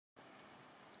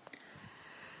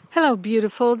Hello,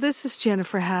 beautiful. This is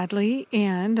Jennifer Hadley,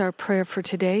 and our prayer for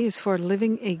today is for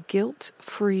living a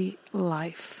guilt-free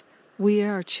life. We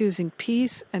are choosing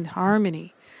peace and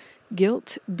harmony.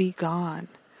 Guilt be gone.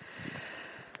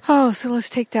 So let's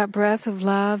take that breath of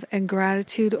love and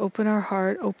gratitude, open our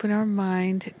heart, open our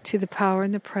mind to the power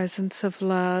and the presence of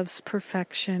love's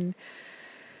perfection.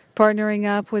 Partnering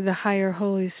up with the higher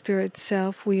Holy Spirit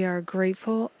self, we are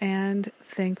grateful and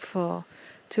thankful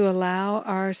to allow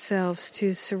ourselves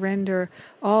to surrender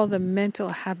all the mental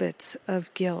habits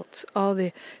of guilt, all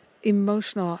the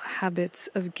emotional habits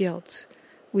of guilt.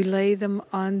 We lay them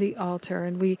on the altar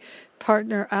and we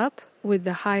partner up with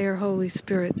the higher Holy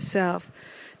Spirit self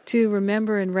to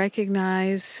remember and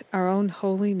recognize our own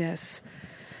holiness.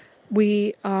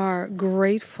 We are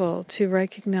grateful to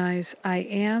recognize I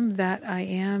am that I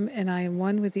am, and I am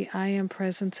one with the I am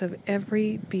presence of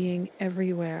every being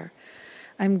everywhere.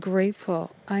 I'm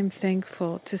grateful, I'm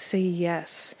thankful to say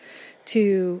yes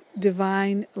to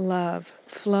divine love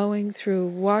flowing through,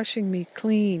 washing me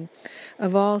clean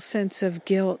of all sense of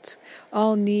guilt,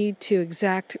 all need to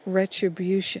exact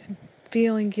retribution,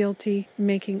 feeling guilty,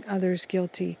 making others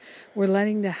guilty. We're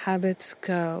letting the habits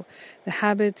go. The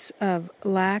habits of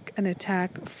lack and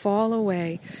attack fall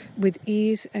away with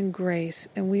ease and grace,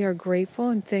 and we are grateful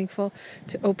and thankful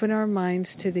to open our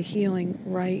minds to the healing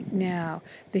right now.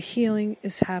 The healing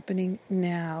is happening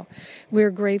now.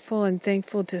 We're grateful and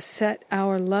thankful to set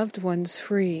our loved ones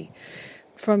free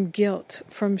from guilt,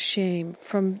 from shame,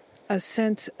 from a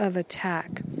sense of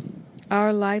attack.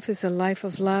 Our life is a life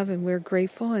of love, and we're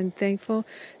grateful and thankful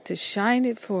to shine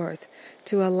it forth,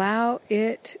 to allow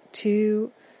it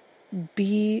to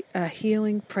be a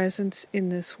healing presence in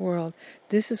this world.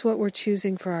 This is what we're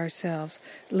choosing for ourselves,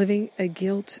 living a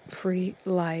guilt-free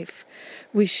life.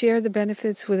 We share the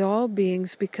benefits with all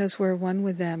beings because we're one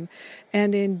with them,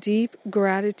 and in deep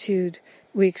gratitude,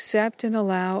 we accept and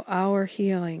allow our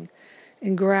healing.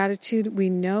 In gratitude, we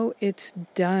know it's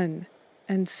done.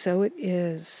 And so it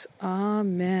is.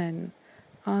 Amen.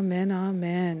 Amen.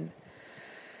 Amen.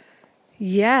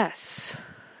 Yes.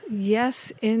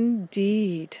 Yes,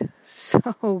 indeed.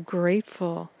 So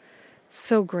grateful.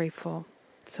 So grateful.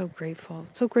 So grateful.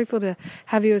 So grateful to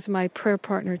have you as my prayer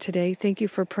partner today. Thank you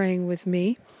for praying with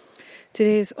me.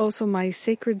 Today is also my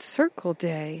Sacred Circle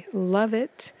Day. Love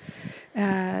it.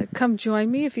 Come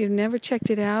join me. If you've never checked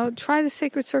it out, try the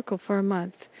Sacred Circle for a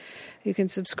month. You can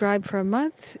subscribe for a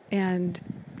month and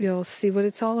you'll see what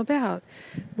it's all about.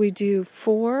 We do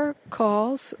 4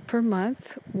 calls per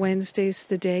month. Wednesday's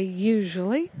the day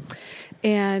usually.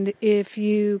 And if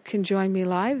you can join me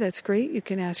live, that's great. You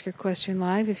can ask your question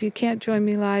live. If you can't join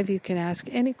me live, you can ask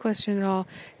any question at all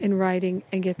in writing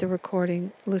and get the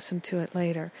recording, listen to it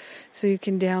later. So you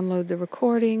can download the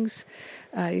recordings.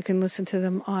 You can listen to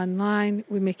them online.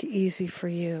 We make it easy for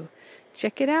you.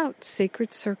 Check it out,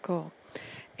 Sacred Circle.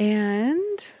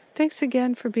 And thanks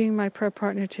again for being my prayer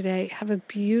partner today. Have a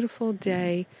beautiful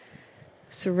day,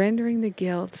 surrendering the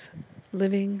guilt,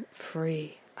 living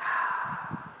free.